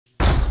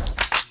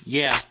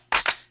Yeah,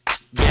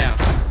 yeah,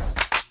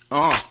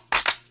 uh,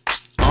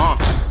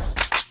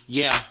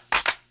 yeah,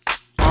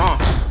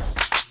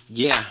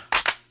 yeah.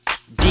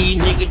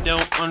 These niggas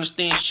don't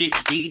understand shit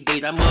these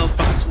days. That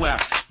motherfucker swear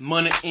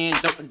money and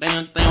dope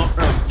damn thing on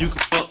earth you can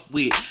fuck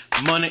with.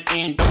 Money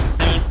and dope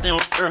damn thing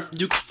on earth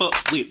you can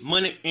fuck with.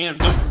 Money and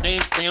dope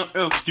damn thing on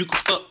earth you can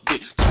fuck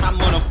with. My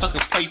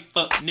motherfucking play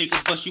fuck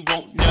niggas, but you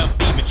won't never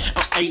beat me.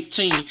 I'm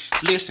 18,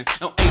 listen,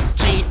 I'm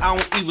 18, I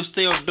don't even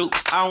sell dope.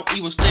 I don't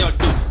even sell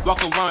dope.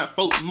 Walk around with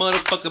folk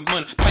motherfucking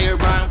money. Play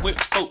around with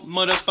folk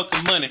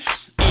motherfucking money.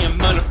 And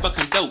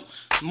motherfucking dope.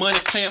 Money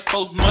playing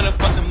folks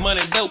motherfucking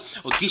money dope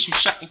or get you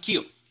shot and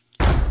killed.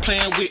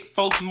 Playing with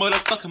folks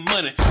motherfucking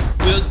money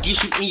will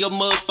get you in your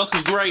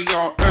motherfucking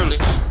graveyard early.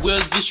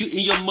 Will get you in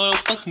your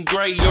motherfucking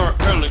graveyard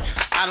early.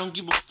 I don't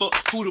give a fuck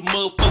who the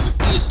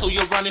motherfucker is, so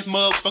you're around this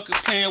motherfucker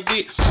playing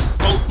with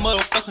folks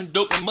motherfucking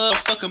dope and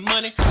motherfucking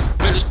money.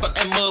 Really fuck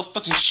that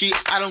motherfucking shit.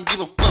 I don't give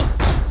a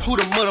fuck who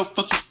the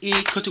motherfucker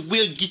is, cause it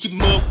will get you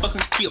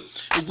motherfucking killed.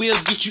 It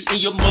will get you in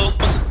your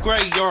motherfucking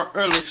graveyard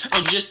early.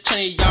 I'm just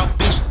telling y'all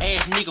bitch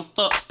ass nigga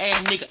fuck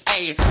ass nigga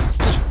ass.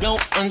 Cause you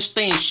don't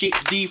understand shit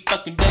these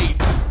fucking days.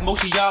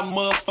 Most of y'all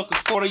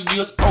motherfuckers 40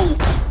 years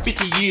old,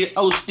 50 years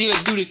old, still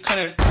do the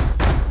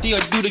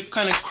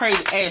kind of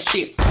crazy ass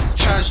shit.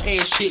 Childish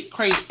ass shit,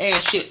 crazy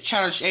ass shit,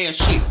 childish ass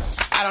shit.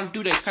 I don't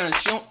do that kind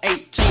of shit. I'm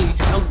 18,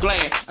 I'm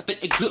glad. I think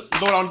it's good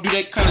Lord I don't do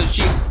that kind of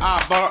shit.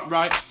 I bought up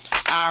right,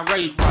 I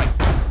raised right.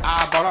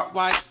 I bought up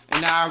right,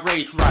 and I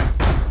raised right.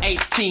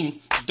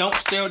 18, don't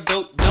sell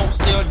dope, don't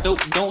sell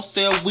dope, don't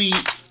sell weed.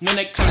 None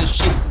of that kind of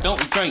shit.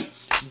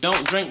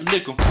 Don't drink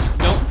liquor,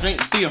 don't drink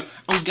beer.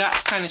 I got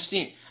kind of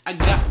sense. I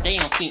got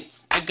damn sense.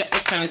 I got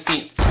that kind of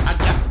sense. I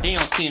got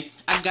damn sense.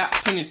 I got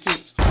plenty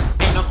sense.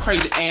 Ain't no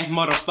crazy ass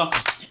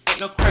motherfucker. Ain't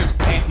no crazy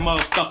ass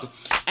motherfucker.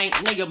 Ain't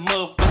nigga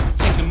motherfucker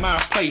taking my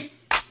place.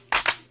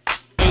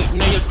 Ain't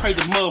nigga crazy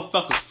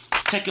motherfucker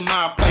taking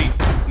my place.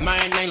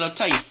 Mine ain't a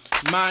tape.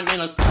 Mine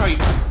ain't a crate.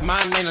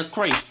 Mine ain't a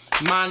crate.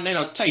 Mine ain't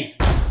a tape.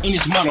 In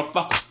this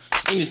motherfucker.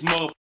 In this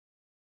motherfucker.